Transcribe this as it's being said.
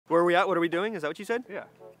Where are we at? What are we doing? Is that what you said? Yeah.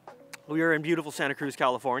 We are in beautiful Santa Cruz,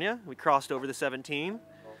 California. We crossed over the 17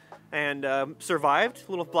 and survived.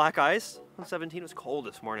 A little black ice on 17. It was cold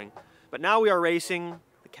this morning. But now we are racing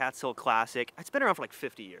the Cat's Hill Classic. It's been around for like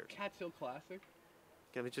 50 years. Cat's Hill Classic?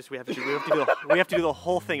 Okay, we have to do the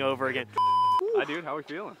whole thing over again. Hi, dude. How are we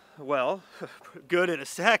feeling? Well, good in a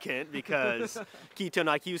second because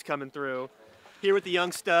Ketone IQ's coming through. Here with the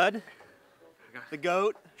young stud, the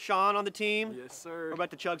GOAT, Sean on the team. Yes, sir. We're about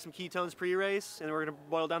to chug some ketones pre-race, and we're going to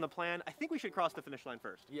boil down the plan. I think we should cross the finish line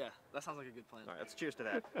first. Yeah, that sounds like a good plan. All right, let's cheers to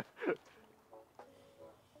that.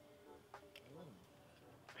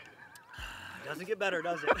 Doesn't get better,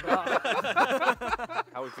 does it? How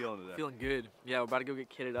are we feeling today? Feeling good. Yeah, we're about to go get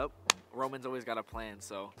kitted up. Roman's always got a plan,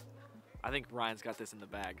 so I think Ryan's got this in the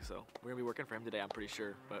bag. So we're going to be working for him today, I'm pretty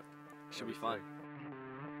sure, but it should be fun.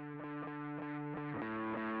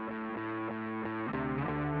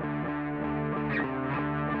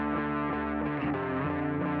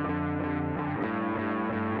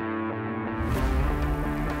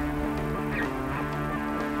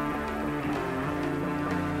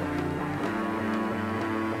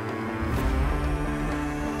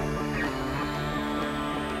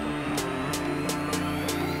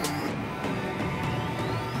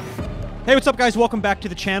 Hey, what's up, guys? Welcome back to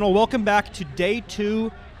the channel. Welcome back to day 2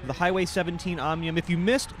 of the Highway 17 Omnium. If you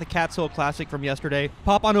missed the Cat's Hill Classic from yesterday,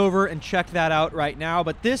 pop on over and check that out right now.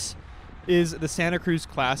 But this is the Santa Cruz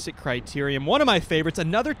Classic Criterium, one of my favorites,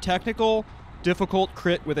 another technical, difficult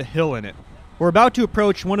crit with a hill in it. We're about to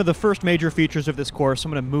approach one of the first major features of this course.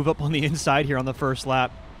 I'm going to move up on the inside here on the first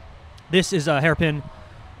lap. This is a hairpin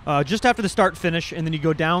just after the start-finish, and then you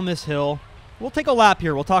go down this hill. We'll take a lap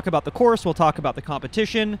here. We'll talk about the course. We'll talk about the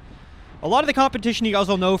competition. A lot of the competition you guys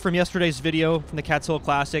will know from yesterday's video from the Cat's Hill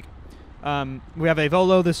Classic. We have a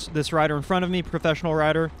Volo, this rider in front of me, professional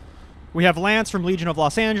rider. We have Lance from Legion of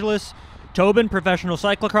Los Angeles, Tobin, professional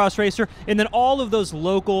cyclocross racer, and then all of those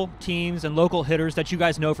local teams and local hitters that you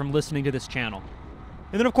guys know from listening to this channel.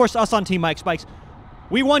 And then, of course, us on Team Mike's Bikes.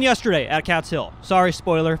 We won yesterday at Cat's Hill. Sorry,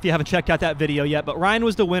 spoiler, if you haven't checked out that video yet, but Ryan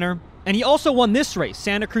was the winner. And he also won this race,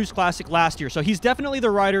 Santa Cruz Classic, last year. So he's definitely the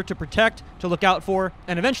rider to protect, to look out for,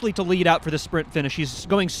 and eventually to lead out for the sprint finish. He's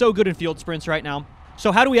going so good in field sprints right now.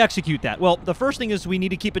 So how do we execute that? Well, the first thing is we need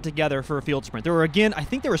to keep it together for a field sprint. There were, again, I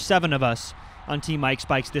think there were 7 of us on Team Mike's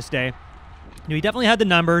Bikes this day. We definitely had the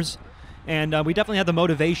numbers, and we definitely had the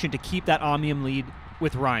motivation to keep that Omnium lead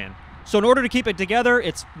with Ryan. So in order to keep it together,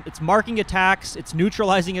 it's marking attacks, it's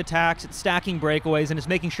neutralizing attacks, it's stacking breakaways, and it's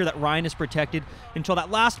making sure that Ryan is protected until that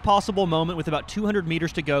last possible moment with about 200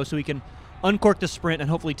 meters to go so he can uncork the sprint and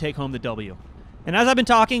hopefully take home the W. And as I've been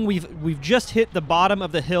talking, we've just hit the bottom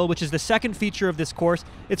of the hill, which is the second feature of this course.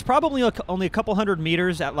 It's probably only a couple hundred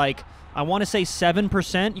meters at, like, I want to say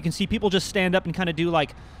 7%. You can see people just stand up and kind of do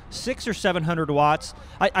like 600 or 700 watts.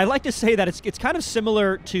 I like to say that it's kind of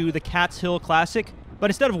similar to the Cat's Hill Classic, but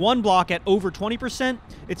instead of one block at over 20%,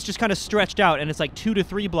 it's just kind of stretched out, and it's like 2 to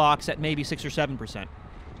 3 blocks at maybe 6 or 7%.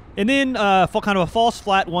 And then kind of a false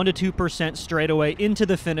flat 1 to 2% straightaway into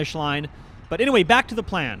the finish line. But anyway, back to the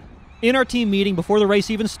plan. In our team meeting before the race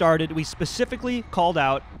even started, we specifically called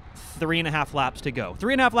out 3.5 laps to go.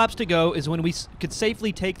 3.5 laps to go is when we could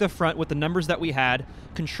safely take the front with the numbers that we had,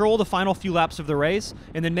 control the final few laps of the race,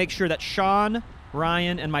 and then make sure that Sean,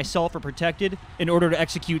 Ryan, and myself are protected in order to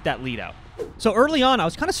execute that lead out. So early on, I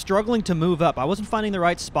was kind of struggling to move up. I wasn't finding the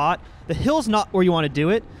right spot. The hill's not where you want to do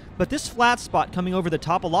it, but this flat spot coming over the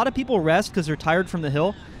top, a lot of people rest because they're tired from the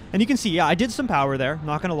hill. And you can see, yeah, I did some power there.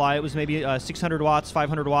 Not going to lie, it was maybe 600 watts,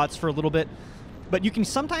 500 watts for a little bit. But you can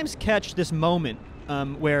sometimes catch this moment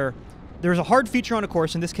where there's a hard feature on a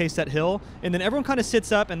course, in this case that hill, and then everyone kind of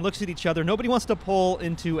sits up and looks at each other. Nobody wants to pull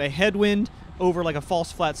into a headwind over like a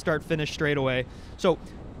false flat start finish straight away. So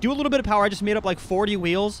do a little bit of power. I just made up like 40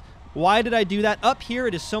 wheels. Why did I do that? Up here,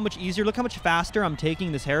 it is so much easier. Look how much faster I'm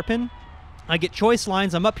taking this hairpin. I get choice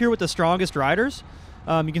lines. I'm up here with the strongest riders.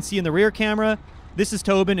 You can see in the rear camera, this is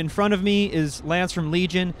Tobin. In front of me is Lance from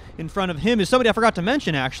Legion. In front of him is somebody I forgot to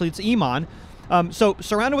mention, actually. It's Iman. So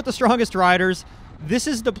surrounded with the strongest riders, this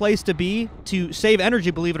is the place to be to save energy,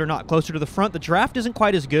 believe it or not, closer to the front. The draft isn't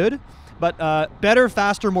quite as good, but better,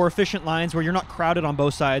 faster, more efficient lines where you're not crowded on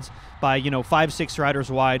both sides by, 5, 6 riders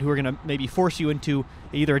wide who are going to maybe force you into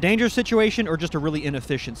either a dangerous situation or just a really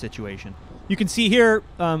inefficient situation. You can see here,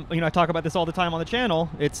 I talk about this all the time on the channel.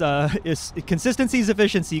 It's consistency is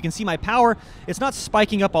efficiency. You can see my power. It's not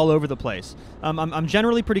spiking up all over the place. I'm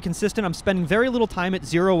generally pretty consistent. I'm spending very little time at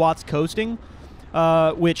 0 watts coasting,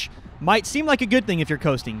 which might seem like a good thing if you're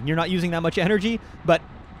coasting. You're not using that much energy, but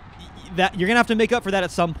that you're going to have to make up for that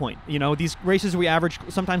at some point. You know, these races we average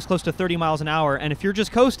sometimes close to 30 miles an hour, and if you're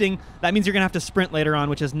just coasting, that means you're going to have to sprint later on,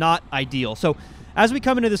 which is not ideal. So as we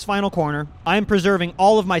come into this final corner, I'm preserving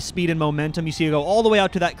all of my speed and momentum. You see I go all the way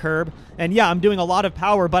out to that curb, and yeah, I'm doing a lot of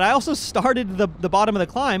power, but I also started the bottom of the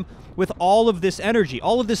climb with all of this energy,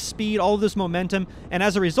 all of this speed, all of this momentum, and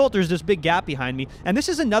as a result, there's this big gap behind me. And this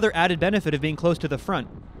is another added benefit of being close to the front.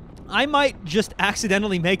 I might just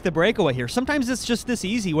accidentally make the breakaway here. Sometimes it's just this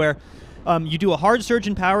easy where you do a hard surge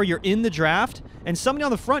in power, you're in the draft, and somebody on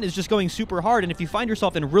the front is just going super hard, and if you find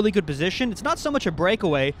yourself in a really good position, it's not so much a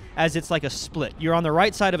breakaway as it's like a split. You're on the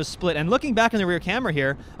right side of a split, and looking back in the rear camera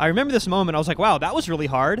here, I remember this moment, I was like, wow, that was really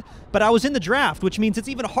hard, but I was in the draft, which means it's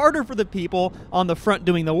even harder for the people on the front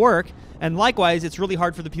doing the work, and likewise, it's really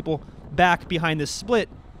hard for the people back behind this split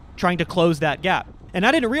trying to close that gap. And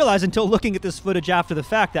I didn't realize until looking at this footage after the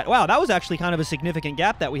fact that, wow, that was actually kind of a significant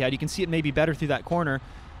gap that we had. You can see it maybe better through that corner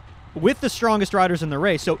with the strongest riders in the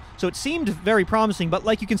race. So it seemed very promising, but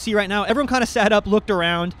like you can see right now, everyone kind of sat up, looked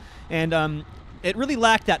around, and it really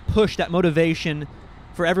lacked that push, that motivation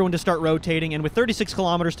for everyone to start rotating. And with 36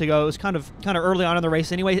 kilometers to go, it was kind of early on in the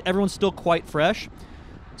race anyway. Everyone's still quite fresh.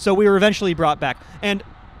 So we were eventually brought back. And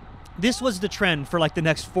this was the trend for like the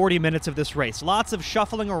next 40 minutes of this race. Lots of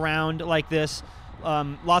shuffling around like this.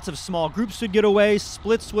 Lots of small groups would get away,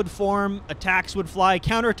 splits would form, attacks would fly,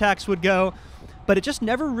 counterattacks would go, but it just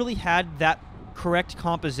never really had that correct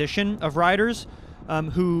composition of riders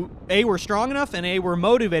who A, were strong enough and A, were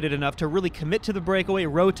motivated enough to really commit to the breakaway,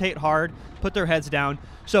 rotate hard, put their heads down.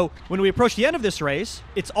 So when we approach the end of this race,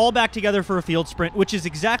 it's all back together for a field sprint, which is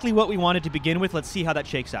exactly what we wanted to begin with. Let's see how that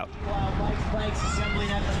shakes out.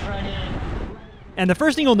 And the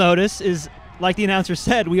first thing you'll notice is, like the announcer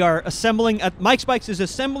said, we are assembling at Mike's Bikes is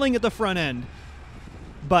assembling at the front end,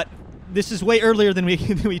 but this is way earlier than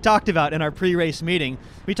we talked about in our pre-race meeting.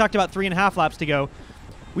 We talked about 3.5 laps to go.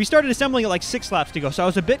 We started assembling at like 6 laps to go, so I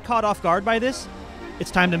was a bit caught off guard by this.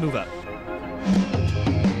 It's time to move up.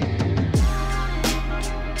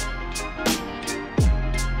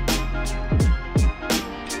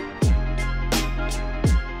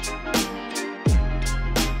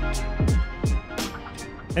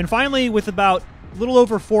 And finally, with about a little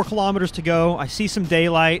over 4 kilometers to go, I see some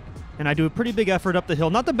daylight, and I do a pretty big effort up the hill.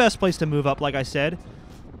 Not the best place to move up, like I said.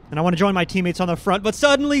 And I want to join my teammates on the front, but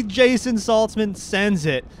suddenly Jason Saltzman sends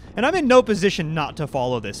it. And I'm in no position not to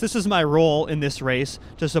follow this. This is my role in this race,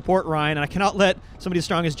 to support Ryan, and I cannot let somebody as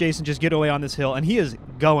strong as Jason just get away on this hill, and he is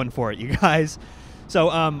going for it, you guys. So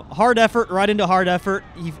hard effort, right into hard effort.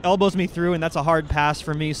 He elbows me through, and that's a hard pass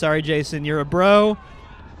for me. Sorry, Jason, you're a bro.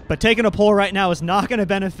 But taking a pole right now is not going to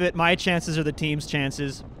benefit my chances or the team's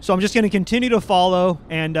chances. So I'm just going to continue to follow,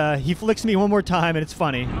 and he flicks me one more time, and it's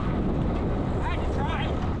funny. I had to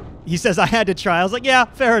try. He says, I had to try. I was like, yeah,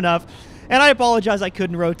 fair enough. And I apologize I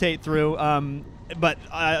couldn't rotate through. But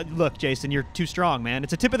look, Jason, you're too strong, man.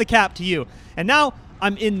 It's a tip of the cap to you. And now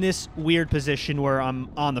I'm in this weird position where I'm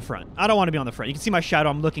on the front. I don't want to be on the front. You can see my shadow.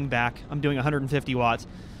 I'm looking back. I'm doing 150 watts.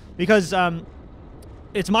 Because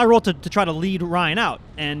it's my role to try to lead Ryan out.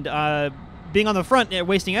 And being on the front,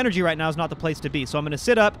 wasting energy right now is not the place to be. So I'm going to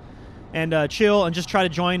sit up and chill and just try to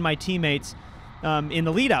join my teammates in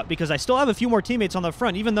the lead out, because I still have a few more teammates on the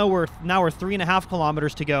front, even though we're 3.5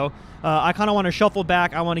 kilometers to go. I kind of want to shuffle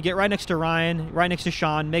back. I want to get right next to Ryan, right next to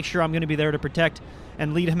Sean, make sure I'm going to be there to protect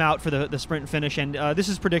and lead him out for the sprint and finish. And this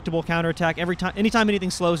is predictable counterattack. Anytime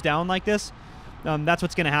anything slows down like this, that's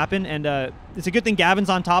what's going to happen. And it's a good thing Gavin's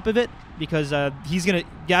on top of it, because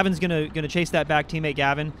Gavin's gonna chase that back teammate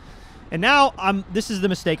Gavin. And now this is the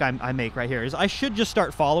mistake I make right here, is I should just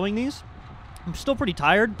start following these. I'm still pretty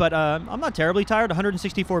tired, but I'm not terribly tired.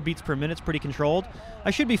 164 beats per minute is pretty controlled.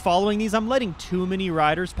 I should be following these. I'm letting too many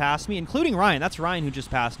riders pass me, including Ryan. That's Ryan who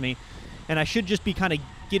just passed me. And I should just be kind of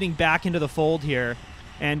getting back into the fold here.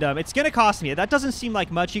 And it's going to cost me. That doesn't seem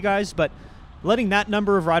like much, you guys, but letting that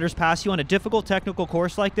number of riders pass you on a difficult technical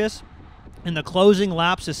course like this, in the closing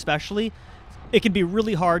laps especially, it can be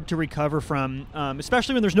really hard to recover from,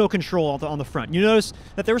 especially when there's no control on the front. You notice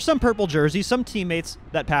that there were some purple jerseys, some teammates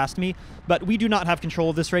that passed me, but we do not have control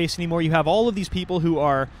of this race anymore. You have all of these people who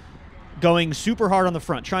are going super hard on the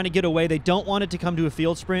front, trying to get away. They don't want it to come to a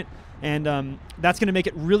field sprint, and that's going to make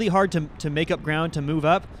it really hard to make up ground, to move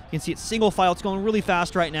up. You can see it's single file. It's going really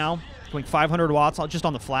fast right now, going 500 watts just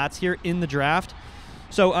on the flats here in the draft.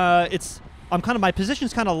 So my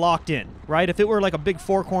position's kind of locked in, right? If it were like a big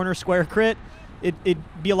 4-corner square crit,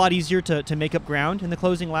 it'd be a lot easier to make up ground in the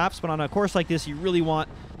closing laps, but on a course like this, you really want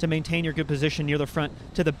to maintain your good position near the front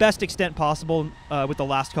to the best extent possible with the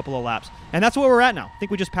last couple of laps. And that's where we're at now. I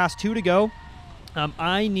think we just passed 2 to go.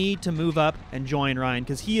 I need to move up and join Ryan,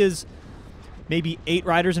 because he is maybe 8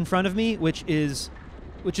 riders in front of me, which is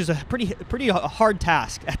a pretty hard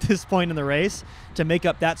task at this point in the race to make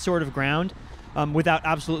up that sort of ground without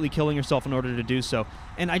absolutely killing yourself in order to do so.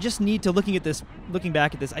 And I just need to, looking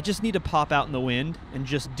back at this, I just need to pop out in the wind and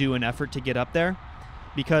just do an effort to get up there,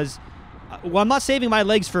 because well, I'm not saving my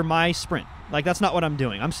legs for my sprint. Like, that's not what I'm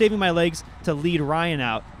doing. I'm saving my legs to lead Ryan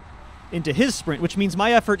out into his sprint, which means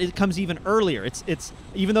my effort, it comes even earlier. It's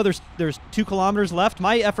even though there's 2 kilometers left,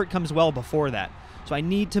 my effort comes well before that. So I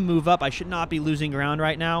need to move up. I should not be losing ground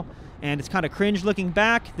right now. And it's kind of cringe looking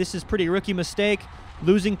back. This is pretty rookie mistake.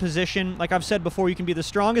 Losing position. Like I've said before, you can be the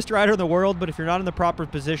strongest rider in the world, but if you're not in the proper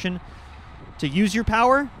position to use your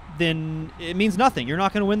power, then it means nothing. You're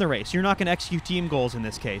not going to win the race. You're not going to execute team goals in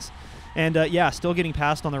this case. And yeah, still getting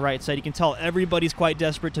passed on the right side. You can tell everybody's quite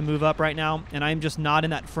desperate to move up right now, and I'm just not in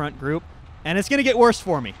that front group. And it's going to get worse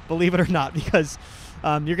for me, believe it or not, because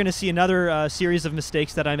you're going to see another series of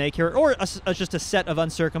mistakes that I make here, or just a set of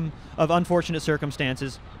unfortunate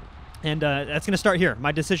circumstances. And that's going to start here.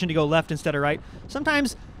 My decision to go left instead of right.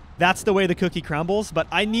 Sometimes that's the way the cookie crumbles, but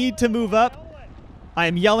I need to move up. I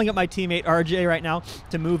am yelling at my teammate RJ right now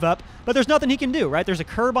to move up, but there's nothing he can do, right? There's a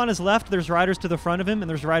curb on his left, there's riders to the front of him, and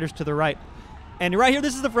there's riders to the right. And right here,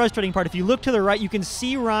 this is the frustrating part. If you look to the right, you can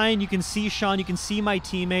see Ryan, you can see Sean, you can see my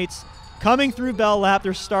teammates coming through Bell Lap.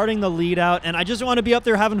 They're starting the lead out, and I just want to be up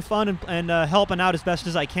there having fun and helping out as best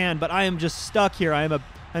as I can, but I am just stuck here. I'm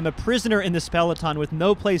a prisoner in this peloton with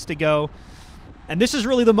no place to go, and this is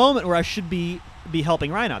really the moment where I should be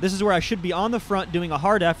helping Ryan out. This is where I should be on the front doing a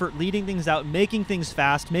hard effort, leading things out, making things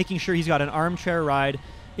fast, making sure he's got an armchair ride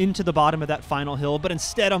into the bottom of that final hill, but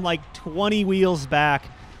instead I'm like 20 wheels back,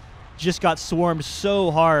 just got swarmed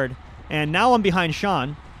so hard, and now I'm behind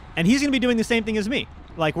Sean, and he's going to be doing the same thing as me.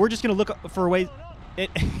 Like, we're just going to look for ways.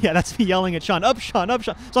 Yeah, that's me yelling at Sean. Up, Sean, up,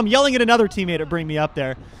 Sean. So I'm yelling at another teammate to bring me up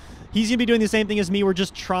there. He's going to be doing the same thing as me. We're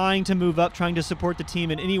just trying to move up, trying to support the team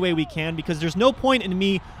in any way we can, because there's no point in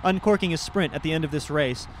me uncorking a sprint at the end of this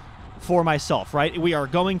race for myself, right? We are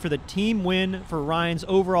going for the team win, for Ryan's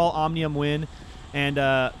overall Omnium win, and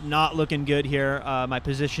not looking good here. My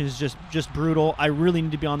position is just brutal. I really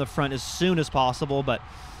need to be on the front as soon as possible, but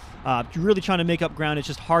really trying to make up ground. It's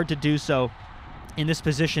just hard to do so in this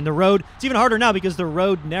position. The road, it's even harder now because the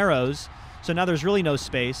road narrows, so now there's really no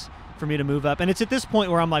space for me to move up. And it's at this point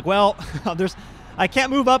where I'm like, well, I can't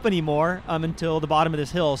move up anymore until the bottom of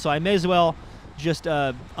this hill, so I may as well just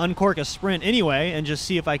uncork a sprint anyway and just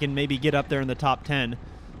see if I can maybe get up there in the top 10,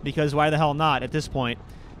 because why the hell not at this point.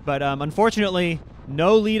 But unfortunately,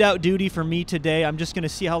 no lead out duty for me today. I'm just going to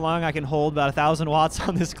see how long I can hold about 1,000 watts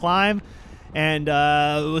on this climb, and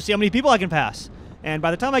we'll see how many people I can pass. And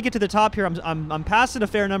by the time I get to the top here, I'm passing a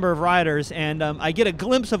fair number of riders, and I get a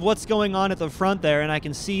glimpse of what's going on at the front there, and I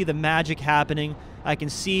can see the magic happening. I can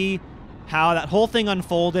see how that whole thing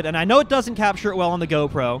unfolded, and I know it doesn't capture it well on the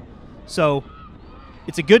GoPro, so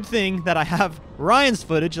it's a good thing that I have Ryan's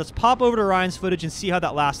footage. Let's pop over to Ryan's footage and see how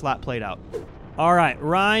that last lap played out. All right,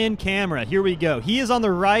 Ryan camera, here we go. He is on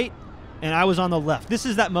the right, and I was on the left. This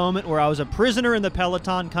is that moment where I was a prisoner in the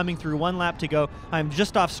peloton coming through 1 lap to go. I'm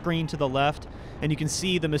just off screen to the left, and you can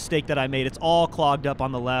see the mistake that I made. It's all clogged up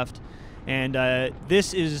on the left. And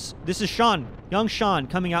this is Sean, young Sean,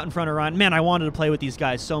 coming out in front of Ryan. Man, I wanted to play with these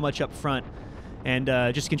guys so much up front and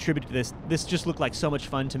just contribute to this. This just looked like so much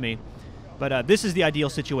fun to me. But this is the ideal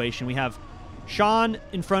situation. We have Sean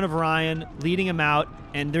in front of Ryan, leading him out,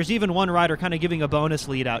 and there's even one rider kind of giving a bonus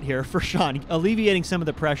lead out here for Sean, alleviating some of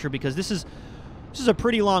the pressure, because this is a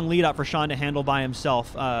pretty long lead out for Sean to handle by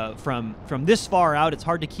himself. From this far out, it's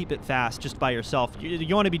hard to keep it fast just by yourself.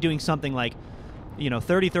 You want to be doing something like,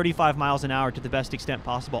 30, 35 miles an hour to the best extent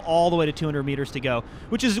possible, all the way to 200 meters to go,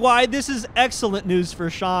 which is why this is excellent news for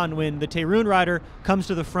Sean when the Teyrun rider comes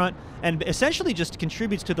to the front and essentially just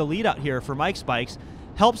contributes to the lead out here for Mike's Bikes,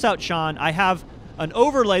 helps out Sean. I have an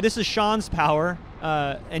overlay. This is Sean's power,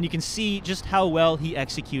 and you can see just how well he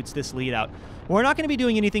executes this lead out. We're not going to be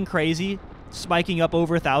doing anything crazy, spiking up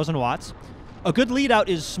over 1,000 watts. A good lead out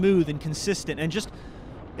is smooth and consistent and just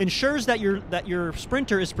ensures that your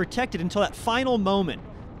sprinter is protected until that final moment.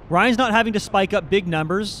 Ryan's not having to spike up big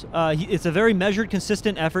numbers. It's a very measured,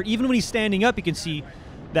 consistent effort. Even when he's standing up, you can see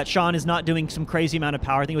that Sean is not doing some crazy amount of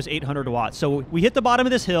power. I think it was 800 watts. So we hit the bottom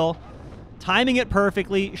of this hill, timing it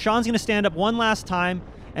perfectly. Sean's going to stand up one last time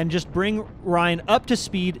and just bring Ryan up to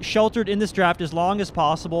speed, sheltered in this draft as long as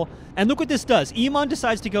possible. And look what this does. Iman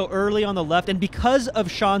decides to go early on the left, and because of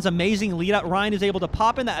Sean's amazing lead out, Ryan is able to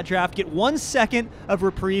pop in that draft, get 1 second of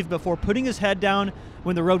reprieve before putting his head down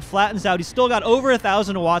when the road flattens out. He's still got over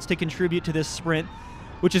 1,000 watts to contribute to this sprint.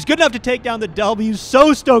 which is good enough to take down the W.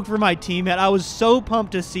 So stoked for my team, man. I was so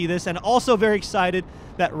pumped to see this, and also very excited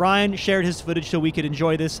that Ryan shared his footage so we could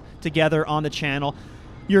enjoy this together on the channel.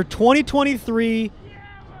 Your 2023...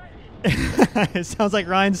 it sounds like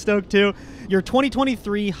Ryan's stoked too. Your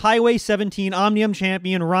 2023 Highway 17 Omnium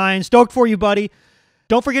champion, Ryan. Stoked for you, buddy.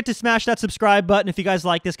 Don't forget to smash that subscribe button if you guys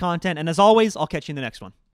like this content. And as always, I'll catch you in the next one.